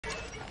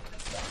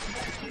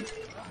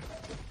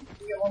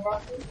You get one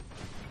box?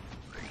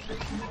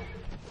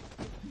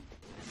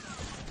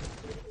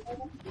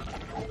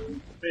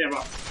 Yeah, I'm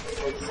up.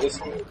 What's this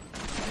one?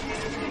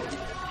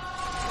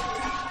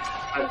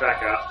 I'd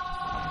back up.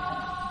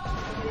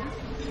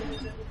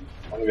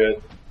 I'm good.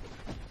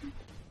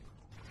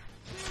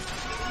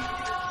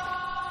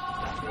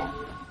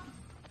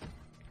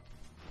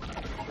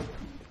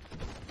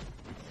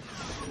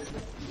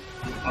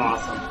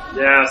 Awesome.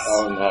 Yes.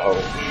 Oh no.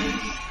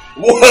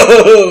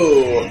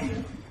 Whoa!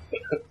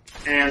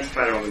 And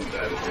Spider-Woman's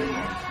dead.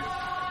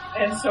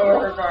 And so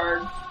are her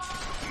guard.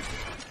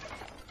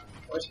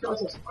 Why should I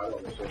also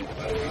Spider-Woman?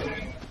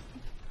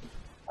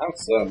 I'm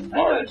so I know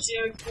smart. she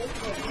exposed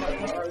her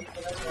guard,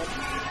 but that's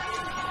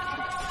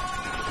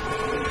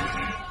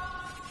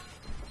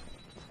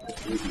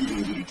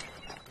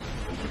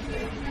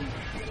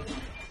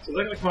So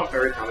they're gonna come up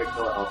every time we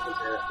kill a health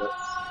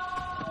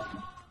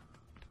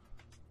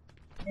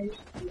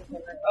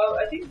Oh,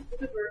 I think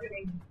because we're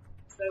getting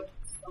so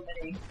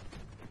many.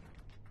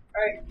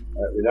 Alright.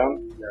 Alright, we done?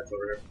 Yeah, it's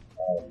over here.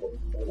 Oh,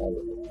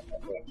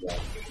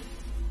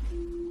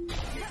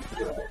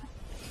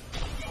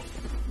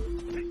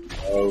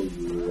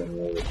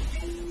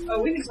 Oh,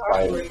 we can talk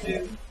to her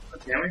too.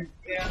 Can we?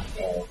 Yeah.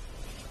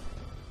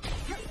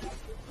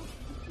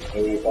 Who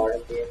are you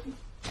talking to?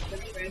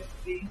 That's supposed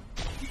to be.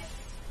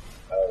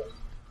 Oh.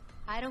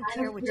 I don't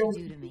care what you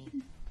do to me.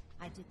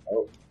 I did.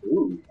 Oh,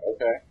 ooh,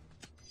 okay.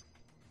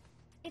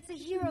 It's a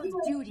hero's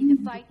duty to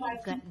fight.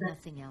 I've got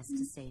nothing else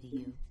to say to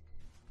you.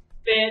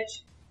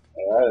 Bitch.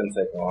 Oh, that didn't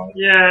take long.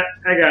 Yeah,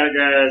 I got it,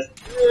 guys.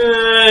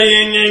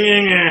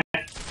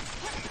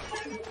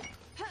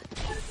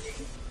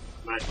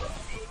 Nice one.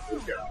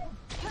 Good job.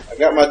 I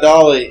got my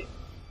dolly.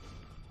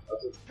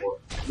 That's what's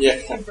important. Yeah.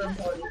 Super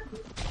important.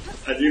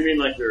 Do you mean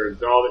like your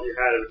doll that you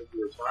had ever since you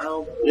were a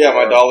child? Yeah,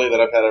 my dolly that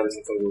I've had ever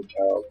since I was a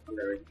child.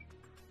 Okay.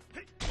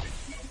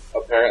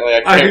 Apparently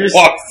I can't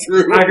walk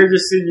through. I could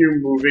just see you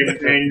moving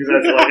things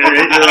as like an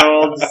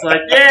 8-year-old, just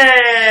like,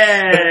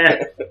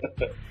 yeah!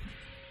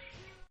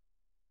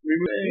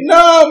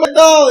 No, my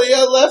dolly!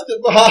 I left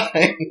it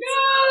behind! No!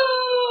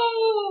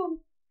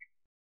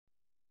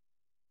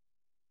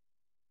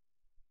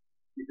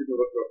 You could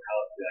look for a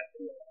pallet jack.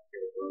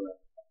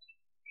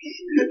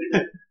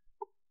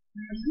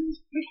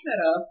 Push that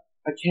up.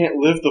 I can't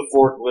lift the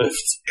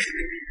forklift.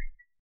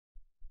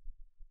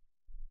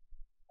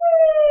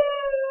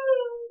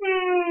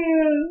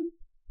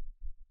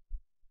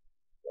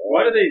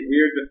 Why do they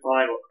weird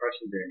define what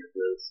crushing damage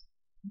is?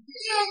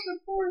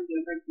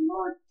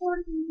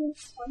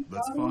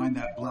 Let's find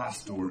that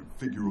blast door and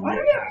figure a Why way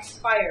do we have past.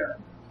 fire?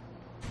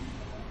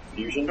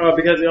 Fusion? Oh,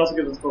 because it also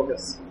gives us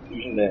focus.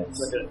 Fusion dance.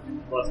 Like a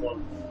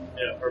 +1.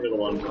 Yeah, Formula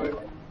 1.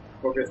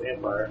 Focus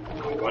and fire.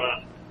 Why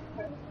not?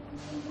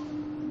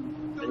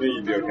 I knew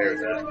you'd be okay with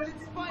that.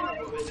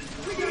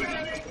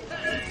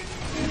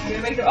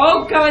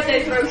 Oh god,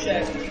 they throw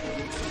shit.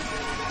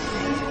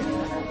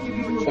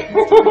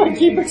 I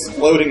keep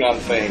exploding on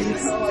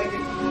things.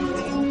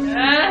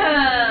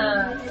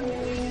 Ah!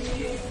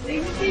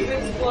 Things keep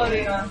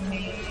exploding on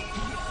me.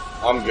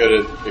 I'm good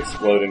at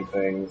exploding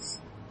things.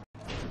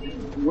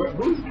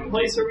 Whose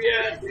place are we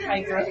at?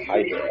 Hydra.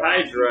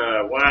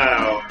 Hydra,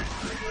 wow.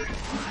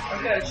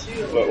 I've got a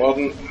shield. But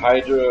wasn't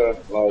Hydra,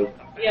 like...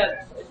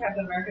 Yeah,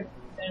 Captain America's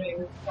enemy,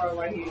 which is probably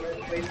why he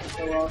really wasted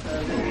so well for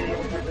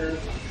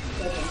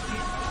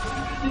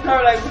He's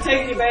probably like, we're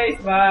taking your base,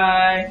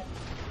 bye.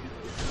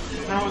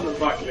 How in the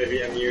fuck did they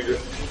be immune to...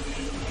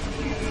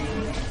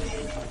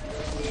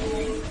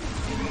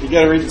 You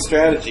gotta read the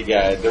strategy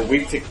guide. They're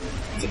weak to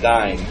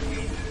dying.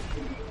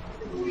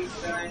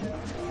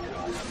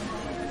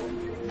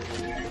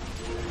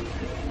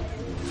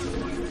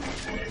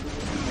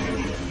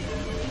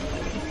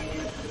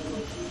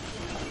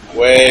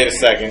 Wait a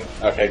second.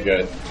 Okay,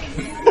 good.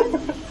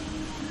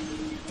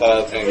 Thought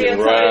I was gonna get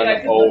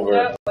run over.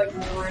 Up, like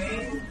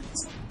Wolverine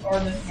or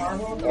Miss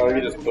Marvel. Oh,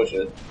 you just push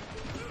it.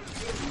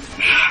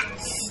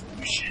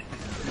 Shit.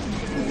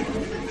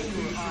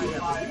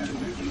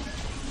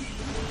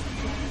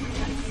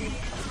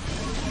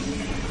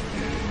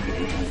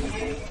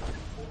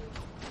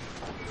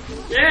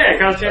 Yeah,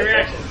 constant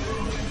reaction.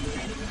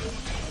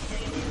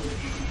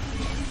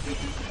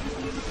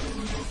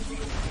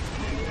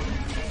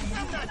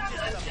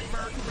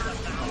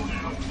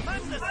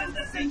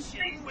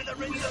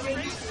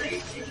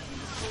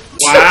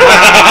 Wow!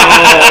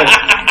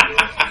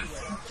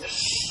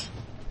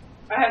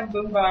 I have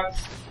boombox.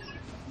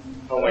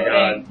 Oh my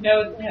god.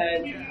 No, it's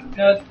head.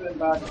 No, it's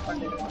boombox.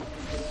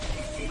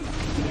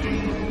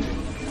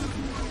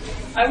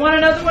 I want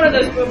another one of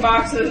those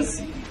boomboxes,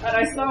 and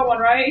I saw one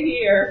right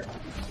here.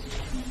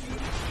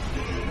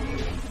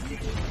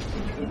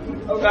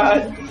 Oh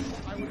god.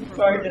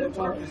 Sorry, did it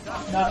work?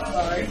 Not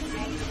sorry.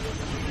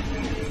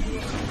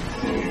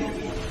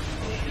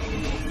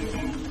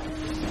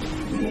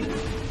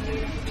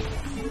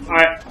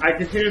 I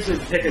continuously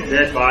pick a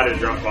dead body to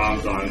drop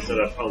bombs on instead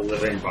of a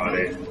living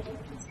body.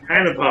 It's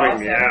kind of bumming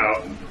me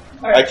out.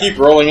 I keep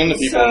rolling into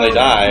people and they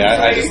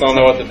die. I just don't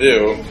know what to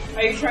do.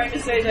 Are you trying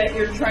to say that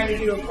you're trying to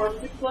do a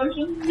corpse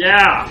explosion?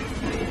 Yeah.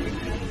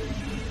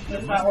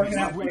 That's not working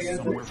out for you, is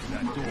Somewhere it? for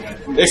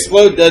that door.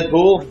 Explode,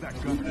 Deadpool!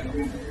 That gun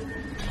at.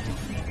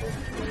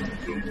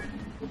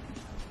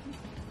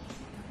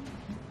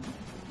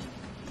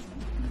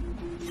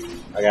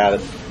 I got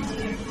it.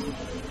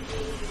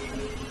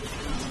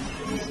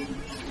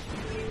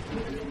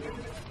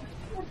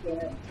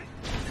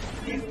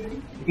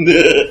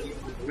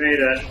 Made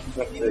it.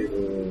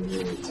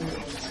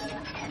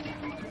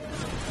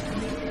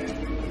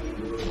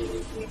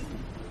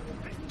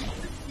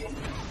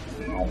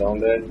 I don't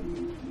dead.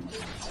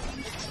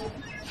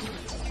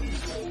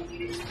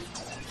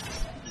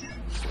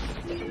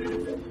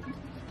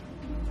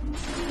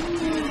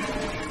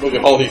 Look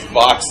at all these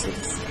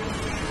boxes.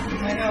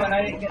 I know, and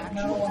I didn't get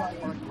no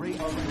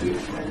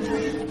one.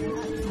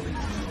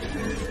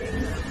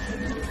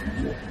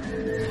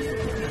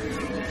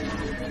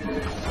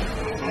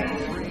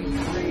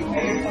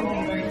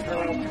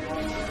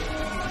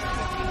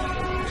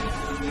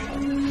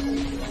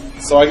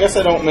 So I guess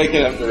I don't make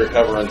enough to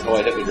recover until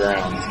I hit the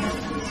ground.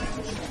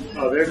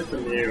 Oh, they're just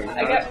immune.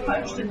 I got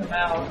punched in the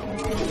mouth.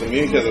 It's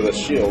immune because of the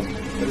shield.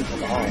 Hit it from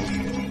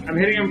behind. I'm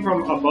hitting him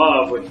from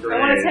above with I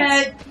want his grenades.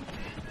 head.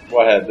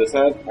 What head? This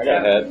head? I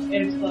got head.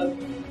 It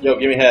explodes. Yo,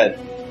 give me head.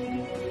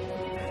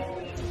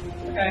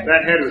 Okay.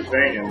 That head was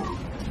banging.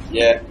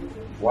 Yeah. I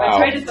Wow.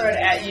 tried to throw it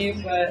at you,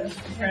 but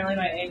apparently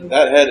my aim.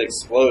 That head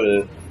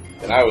exploded,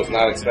 and I was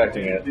not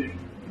expecting it.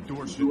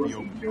 Door should be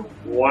open.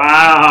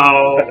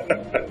 Wow.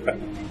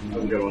 That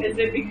was a good one. Is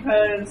it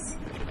because?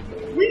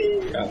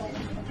 Yeah.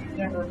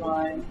 Never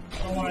mind. I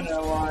don't want to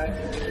know why.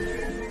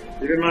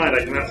 Keep in mind,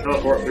 I cannot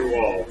teleport through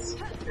walls.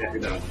 Can't do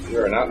that. You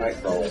are not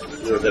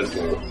Nightcrawler. You're a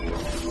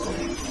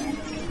Deadpool.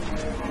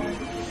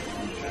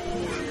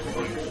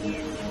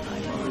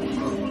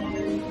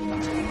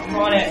 I'm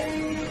on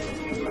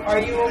it. Are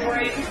you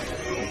Wolverine?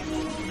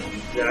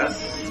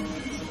 Yes.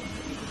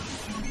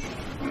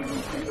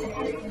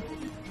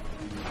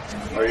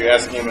 Are you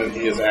asking him if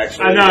he is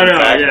actually No, in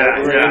fact yeah,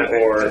 Wolverine, I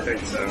or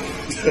think so.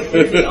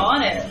 Is he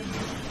on it?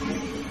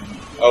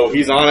 oh,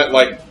 he's on it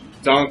like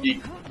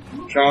Donkey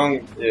Kong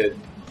did.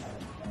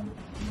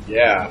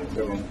 Yeah, I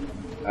know.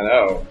 I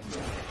know.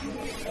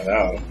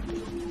 No,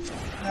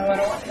 I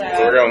don't want that.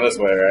 So we're going this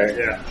way, right?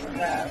 Yeah.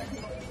 That.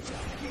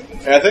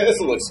 And I think this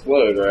will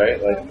explode,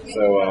 right? Like,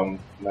 so,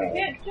 no.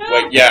 Can't jump.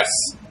 Wait, yes!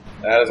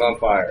 That is on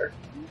fire.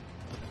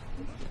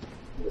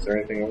 Is there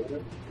anything over there?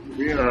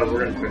 We're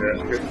gonna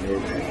finish. Good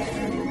move.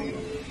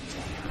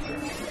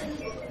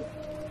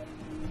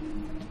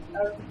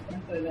 I was just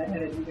gonna say that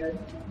head at you guys.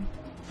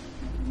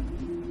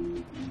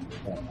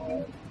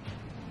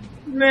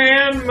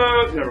 Man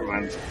mode. Never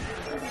mind.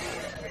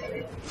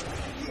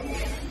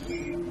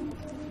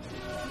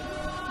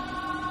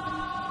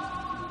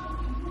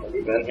 Have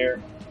we been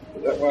here?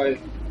 Is that why?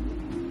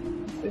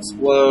 I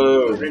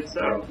Explode! think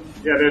so.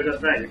 Yeah, there's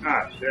that thing.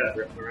 Ah, shit.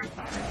 We're around.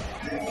 I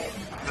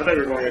thought we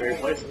were going to new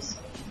places.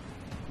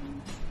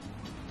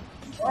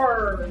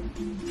 Or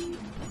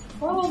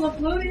follow the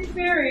floating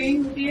fairy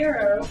with the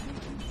arrow.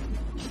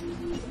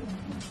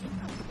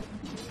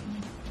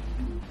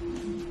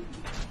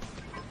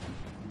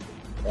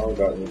 Wrong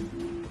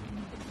button.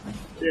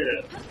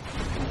 Shit.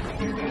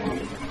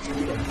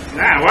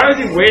 Ah, why was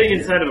he waiting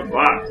inside of a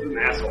box? He's an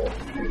asshole.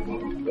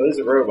 Well, he's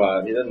a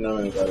robot. He doesn't know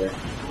any better.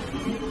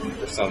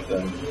 Or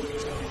something.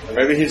 Or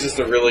maybe he's just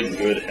a really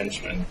good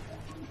henchman.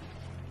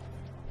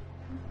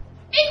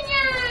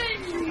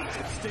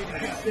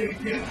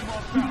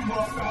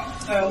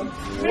 So,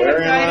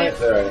 Where am I?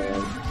 There I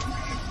am.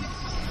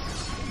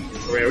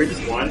 Wait, we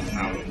just won?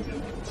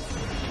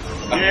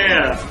 Oh.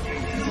 Yeah.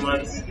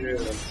 Let's do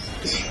this.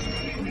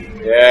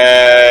 Are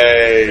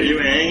Yay! you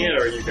aiming it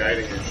or are you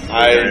guiding it?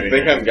 I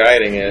think I'm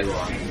guiding it.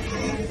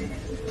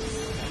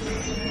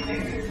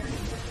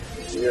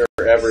 You're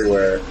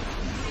everywhere.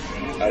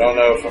 I don't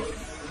know if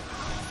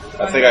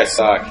I think I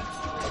suck.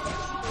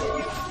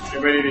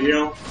 Anybody need to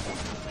heal?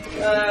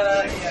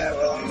 yeah,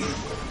 well.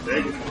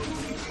 Big.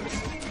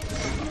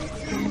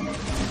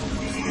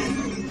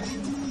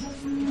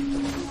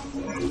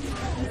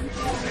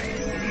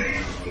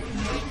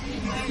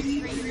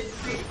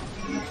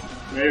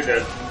 Maybe you're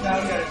good. No,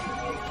 I'm good.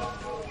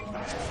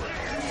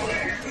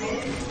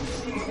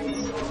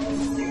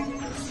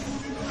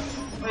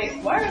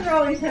 Wait, why are there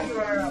all these heads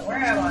running around? Where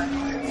am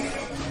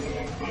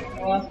I?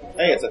 I lost one.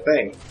 Hey, it's a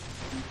thing.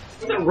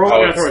 What's that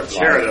rolling out it's towards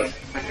chair live.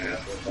 though? Fucking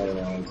asshole.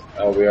 Never mind.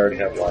 Oh, we already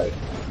have life.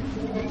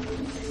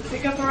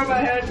 Pick up the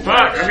robot head.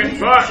 Fuck! I'm getting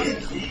fucked!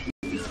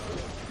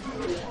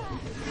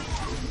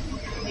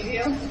 Need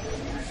heal?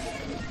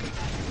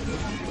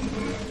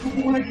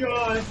 Oh my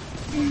god.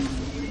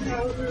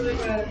 That was really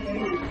bad.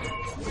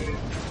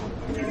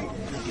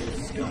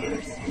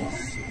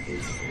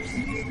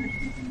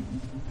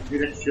 You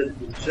didn't shoot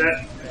shit.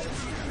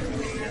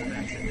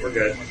 We're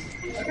good.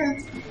 Okay.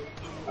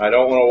 I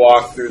don't want to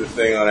walk through the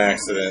thing on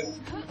accident.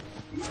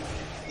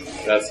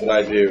 That's what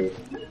I do.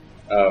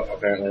 Oh,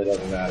 apparently it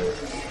doesn't matter.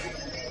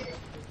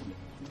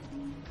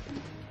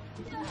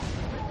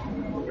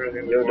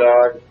 anything. Yo,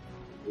 dog.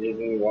 Need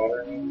any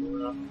water?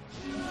 Water.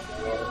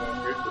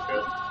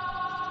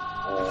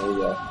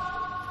 Oh, yeah.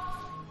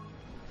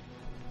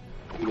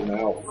 Eat him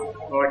out.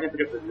 Oh, I can't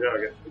forget the jug.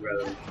 It's too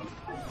bad.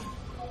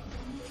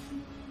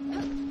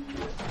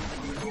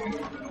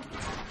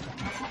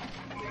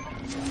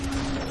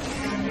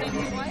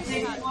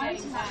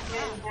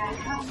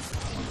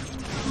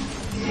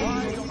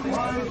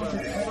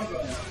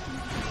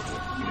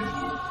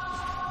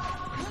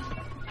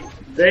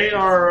 They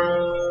are.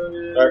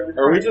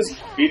 Are we just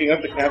beating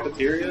up the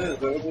cafeteria? Is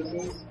that what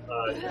this is?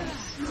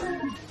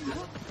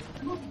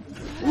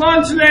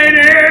 Lunch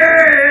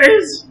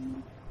ladies!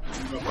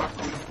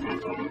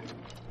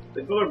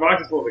 They fill their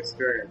boxes full of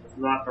experience. It's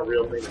not a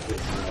real thing to do.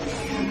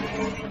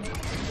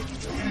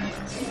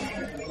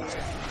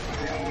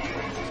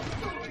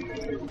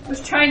 I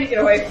was trying to get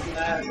away from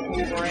that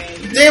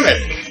Wolverine. Damn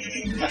it!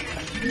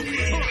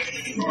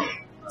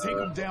 Take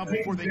them down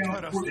before they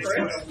cut us this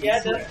way. Yeah,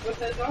 that's what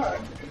those are.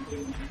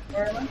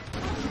 Where am I?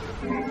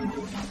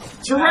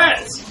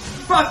 Tourette's!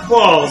 Fuck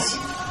balls!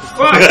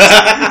 Fuck!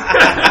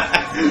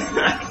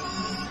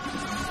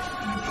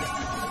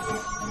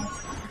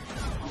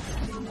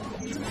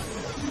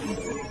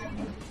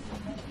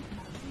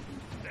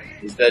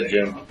 He's dead,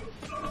 Jim.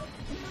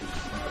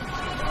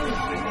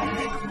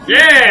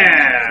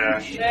 Yeah!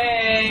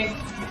 Shame.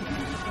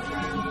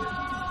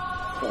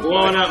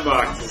 Blowing up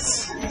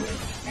boxes.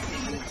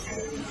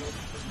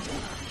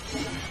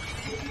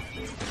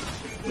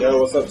 Yo,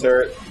 what's up,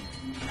 turret?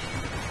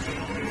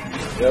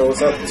 Yo,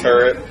 what's up,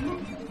 turret?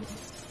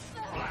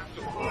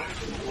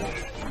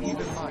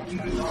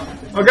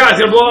 Oh god, it's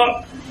gonna blow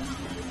up!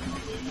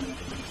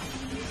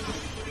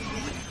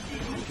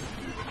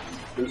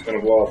 Who's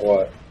gonna blow up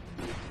what?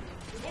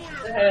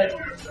 The head.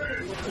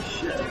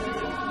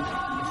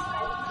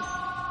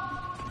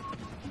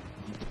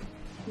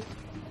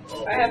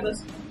 I have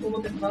this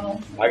looking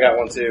funnel. I got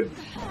one too.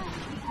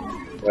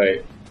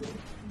 Wait.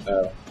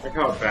 Oh. Look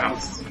how it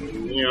bounced. There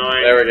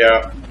we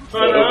go. Oh,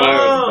 Mine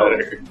was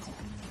better.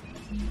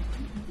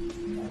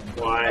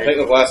 Why? I think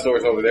the blast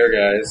door's over there,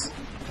 guys.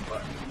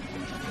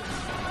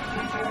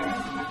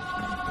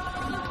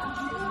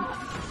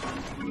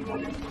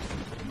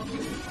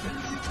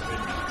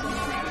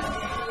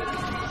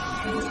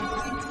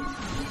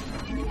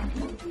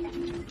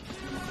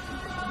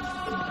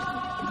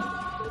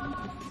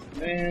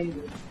 Man,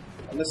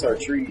 I miss our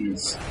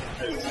trees.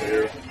 I do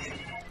too.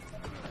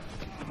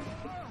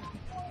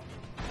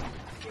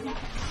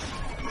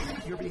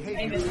 Your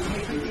behavior.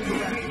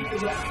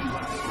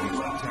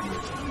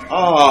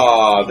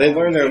 Ah, they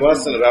learned their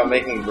lesson about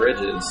making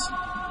bridges.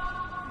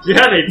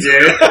 Yeah, they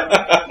did.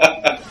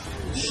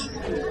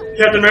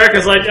 Captain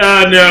America's like,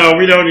 no,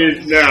 we don't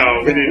need,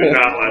 no, we need to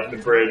not light the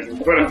bridge.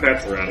 Put a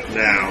fence around it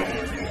now.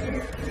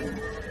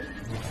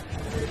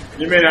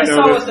 You may I not saw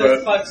know what this,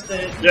 those but fucks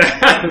did.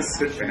 yeah,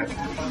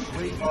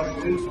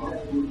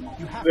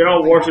 they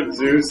all worship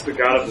Zeus, the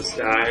god of the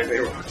sky, and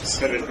they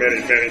worship many,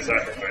 many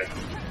sacrifices.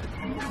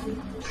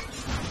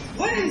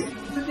 What is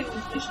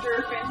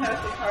Mr.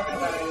 Fantastic talking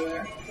about over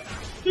there?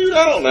 Dude,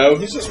 I don't know.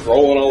 He's just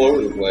rolling all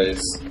over the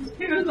place.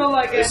 He was all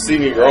like, They see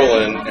me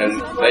rolling,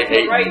 and they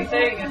hate the right me.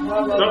 thing and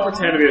blah blah Don't blah.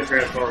 pretend to be a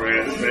transformer,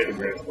 man. Just make a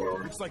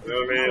transformer. Looks like You know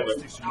what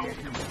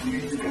I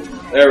mean?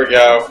 Like, There we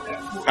go.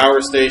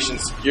 Power station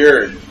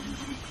secured.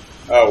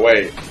 Oh,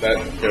 wait. That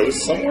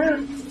goes somewhere?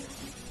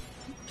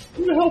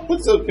 Who the hell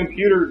puts a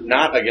computer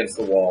not against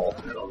the wall?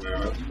 I don't know.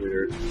 That's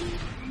weird.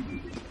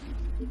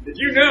 Did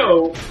you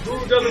know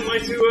who doesn't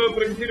like to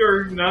put a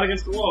computer not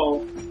against the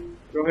wall?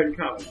 Go ahead and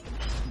comment.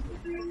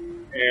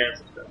 And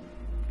subscribe.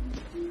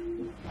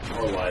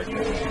 Or like.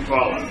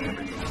 Follow.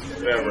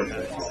 Whatever it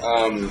is.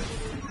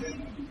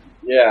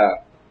 Yeah.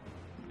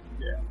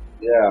 Yeah.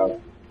 Yeah.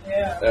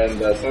 Yeah. And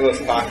some of those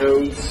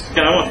tacos.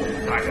 Yeah, I want some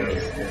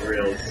tacos. For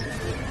reals.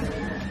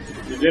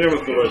 Your dinner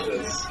was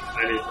delicious. I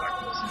need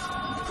tacos.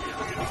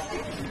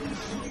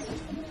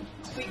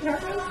 Sweet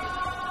tacos?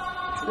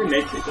 Should we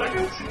make these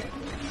tacos?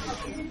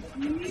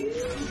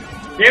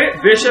 Damn it,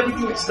 Bishop!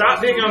 Stop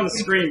being on the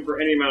screen for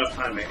any amount of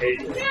time. I hate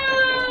you. No!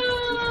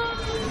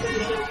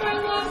 Bishop, I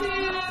love you!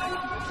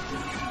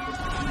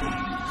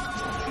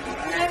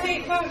 I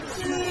hate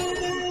boxes!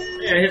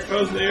 Yeah, I hit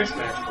pose the air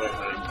smash that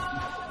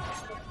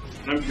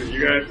time. I'm sure you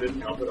guys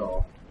didn't help at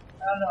all.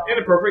 I don't know.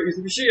 Inappropriate use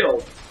of a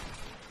shield.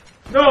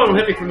 No, it'll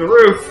hit me from the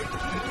roof.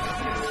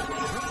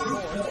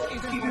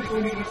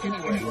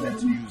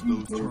 let's use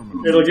those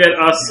terminals. It'll get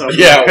us some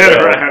Yeah,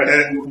 better well. at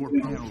it. 4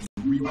 panels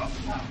to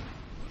reroute.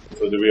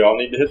 So do we all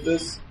need to hit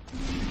this?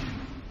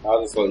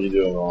 I'll just let you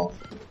do them all.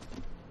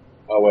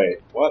 Oh wait,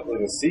 what?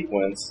 There's a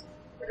sequence.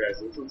 Okay,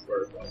 so this one's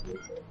first.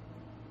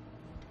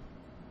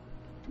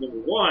 Number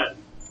 1.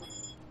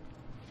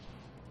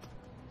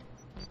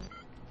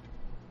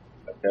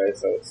 Okay,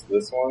 so it's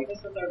this one.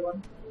 What's the third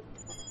one?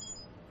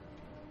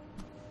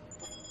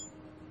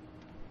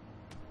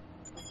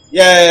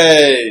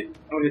 Yay!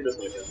 I'll hit this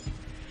one again.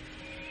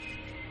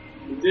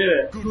 We did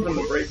it. Good I'm gonna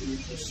work. break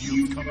these.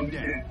 Shield coming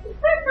down.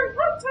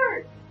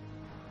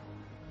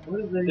 What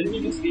is that? Didn't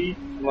you just eat,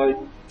 like,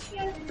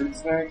 fruit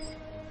snacks?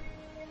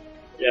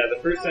 Yeah,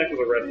 the fruit snack was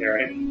a red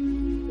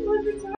herring.